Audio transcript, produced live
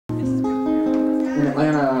in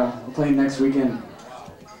Atlanta. We're playing next weekend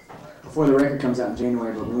before the record comes out in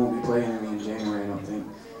January, but we won't be playing any in January, I don't think,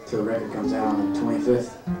 till the record comes out on the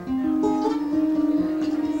 25th.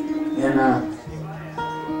 And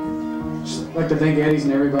just like to thank Eddie's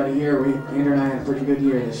and everybody here. Andrew and I had a pretty good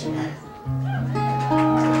year this year.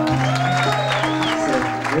 So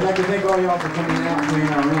we'd like to thank all y'all for coming out and playing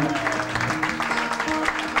our room.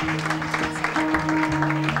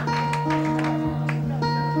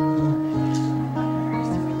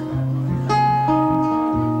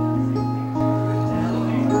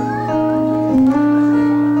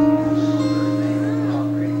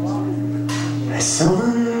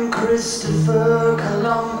 Son Christopher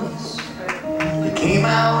Columbus, he came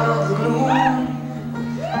out of the gloom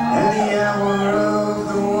at the hour of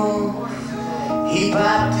the wolf. He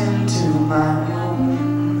popped into my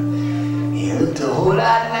room. He looked a whole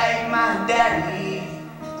lot like my daddy,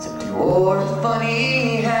 except he wore a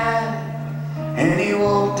funny hat, and he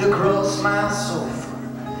walked across my sofa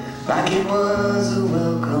like it was a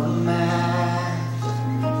welcome mat.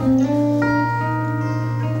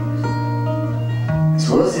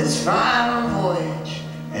 Was his final voyage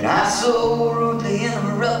that I so rudely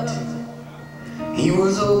interrupted. He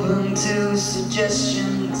was open to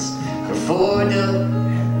suggestions before the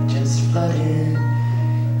had just flooded.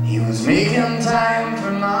 He was making time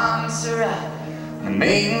for Montserrat, the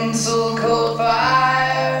maiden so cold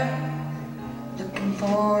fire, looking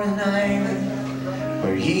for an island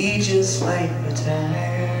where he just might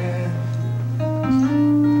retire.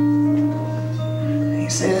 He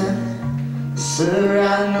said, "Sir,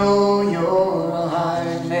 I know you're a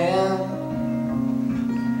hard man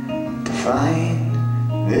to find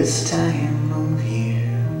this time of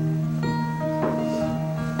year.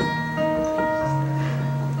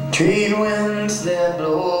 Trade winds, they're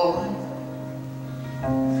blowing.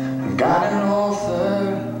 I've got an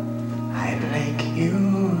offer I'd like you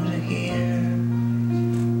to hear.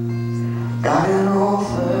 Got an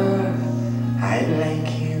offer I'd like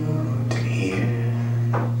you to hear."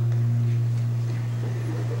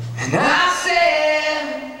 And I said,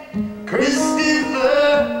 "Christopher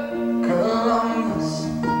Columbus,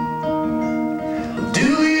 do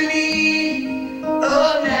you need a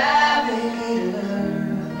navigator?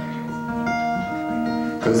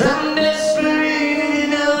 'Cause I'm desperate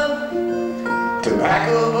enough to pack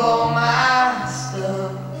up all my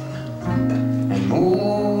stuff and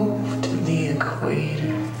move to the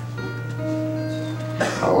equator. I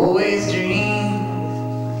always dreamed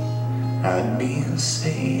I'd be a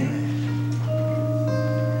sailor."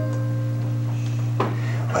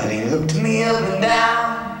 Well, he looked me up and down,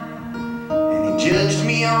 and he judged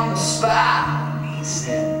me on the spot. He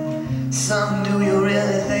said, "Son, do you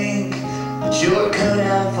really think that you're cut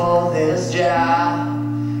out for this job?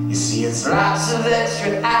 You see, it's lots of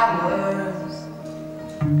extra hours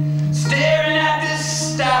staring at the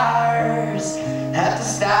stars. Have to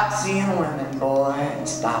stop seeing women, boy, and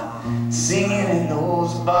stop singing in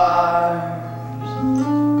those bars.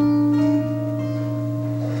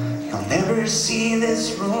 You'll never see this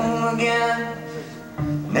room again,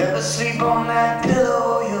 never sleep on that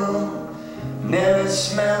pillow. You'll never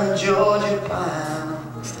smell a Georgia pine,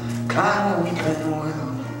 climb a weeping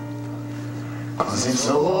willow. 'Cause it's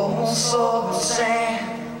all so the same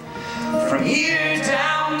from here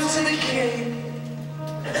down to the Cape.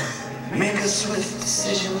 Make a swift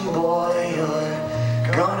decision, boy,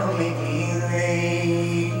 you're gonna make me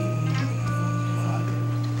late."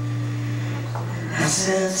 I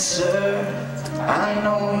said, "Sir, I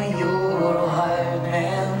know you're a hired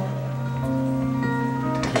man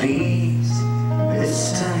to please this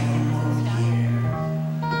time of year.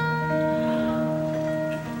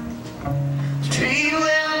 Trade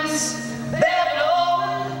winds, they're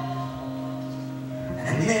blowing,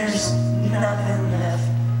 and there's nothing left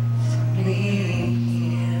me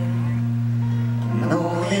here. No,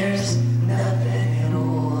 there's nothing at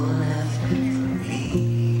all left for me."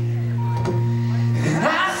 And I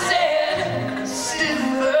said,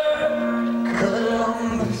 "Christopher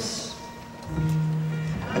Columbus,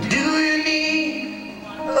 do you need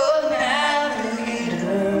a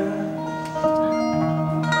navigator?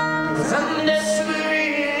 'Cause I'm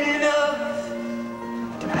desperate enough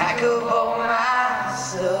to pack up all my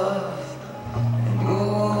stuff and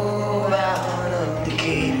move out of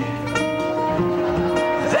Decatur."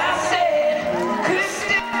 As I said,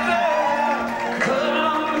 "Christopher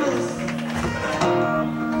Columbus,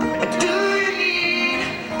 do you need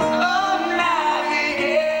a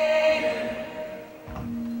navigator?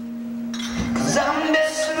 'Cause I'm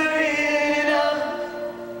desperate enough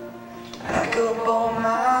to pack up all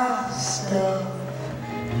my stuff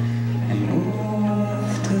and move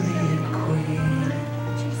to the equator."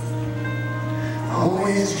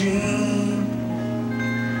 his dreams.